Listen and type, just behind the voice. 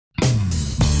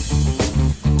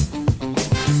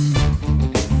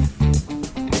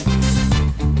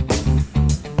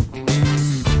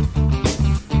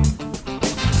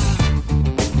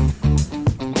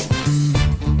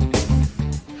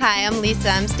Hi, I'm Lisa.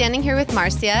 I'm standing here with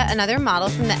Marcia, another model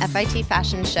from the FIT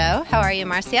Fashion Show. How are you,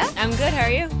 Marcia? I'm good. How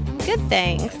are you? I'm good,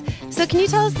 thanks. So can you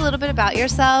tell us a little bit about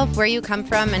yourself, where you come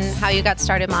from, and how you got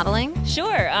started modeling?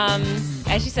 Sure.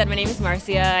 As you said, my name is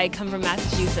Marcia. I come from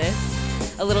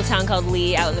Massachusetts, a little town called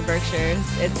Lee out in the Berkshires.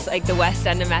 It's like the west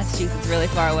end of Massachusetts, really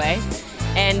far away.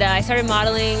 And I started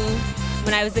modeling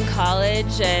when I was in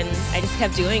college, and I just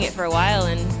kept doing it for a while,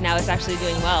 and now it's actually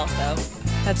doing well. So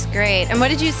that's great. And what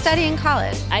did you study in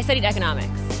college? I studied economics.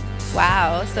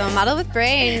 Wow, so a model with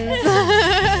brains.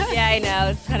 Yeah, I know.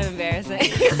 It's kind of embarrassing.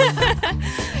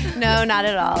 No, not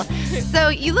at all. So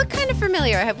you look kind of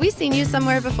familiar. Have we seen you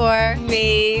somewhere before?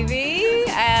 Maybe.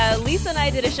 Lisa and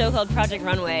I did a show called Project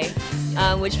Runway,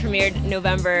 which premiered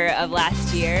November of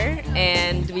last year,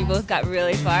 and we both got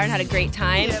really far and had a great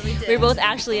time. Yeah, we did. We were both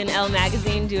actually in Elle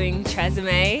magazine doing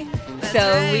Tresemme, so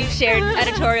right. we've shared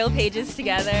editorial pages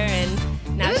together, and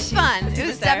now It was fun. It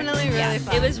was definitely really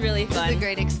fun. It was really fun. It was a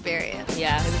great experience.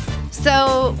 Yeah.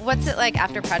 So what's it like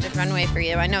after Project Runway for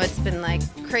you? I know it's been like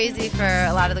crazy for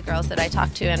a lot of the girls that I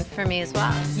talked to, and for me as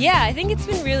well. Yeah, I think it's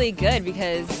been really good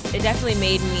because it definitely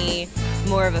made me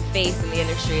more of a face in the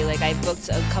industry. Like, I booked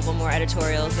a couple more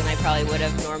editorials than I probably would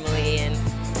have normally, and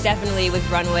definitely with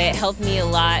Runway it helped me a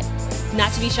lot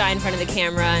not to be shy in front of the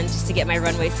camera and just to get my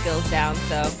runway skills down.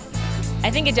 So I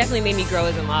think it definitely made me grow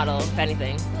as a model, if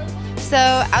anything. So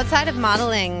outside of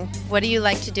modeling, what do you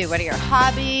like to do? What are your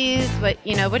hobbies? What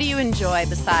do you enjoy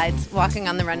besides walking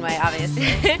on the runway, obviously?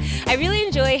 I really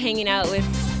enjoy hanging out with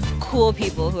cool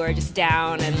people who are just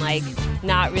down and like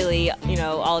not really,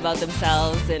 all about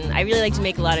themselves. And I really like to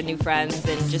make a lot of new friends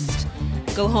and just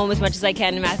go home as much as I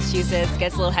can in Massachusetts. It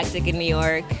gets a little hectic in New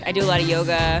York. I do a lot of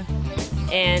yoga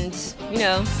and,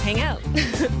 hang out.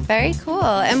 Very cool.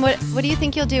 And what do you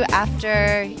think you'll do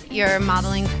after your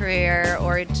modeling career,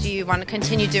 or do you want to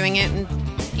continue doing it,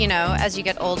 as you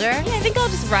get older? Yeah, I think I'll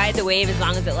just ride the wave as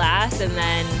long as it lasts, and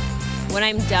then when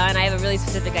I'm done, I have a really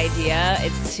specific idea.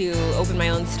 It's to open my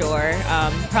own store,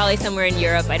 probably somewhere in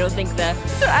Europe. I don't think That's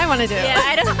what I want to do. Yeah,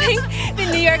 I don't think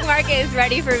the New York market is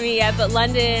ready for me yet, but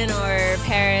London or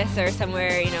Paris or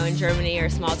somewhere, in Germany or a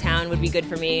small town would be good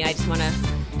for me. I just want to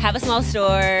have a small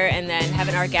store and then have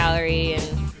an art gallery and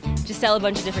just sell a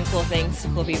bunch of different cool things to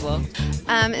cool people.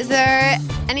 Is there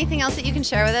anything else that you can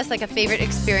share with us, like a favorite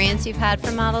experience you've had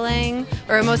from modeling,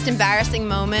 or a most embarrassing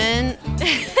moment?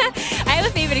 I have a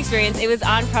favorite experience. It was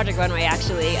on Project Runway,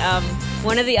 actually.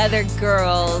 One of the other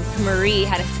girls, Marie,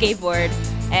 had a skateboard,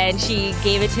 and she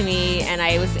gave it to me, and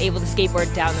I was able to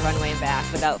skateboard down the runway and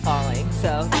back without falling.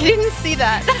 So I didn't see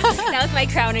that. That was my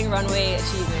crowning runway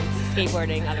achievement,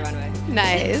 skateboarding on the runway.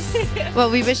 Nice. Well,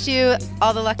 we wish you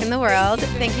all the luck in the world.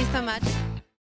 Thank you so much.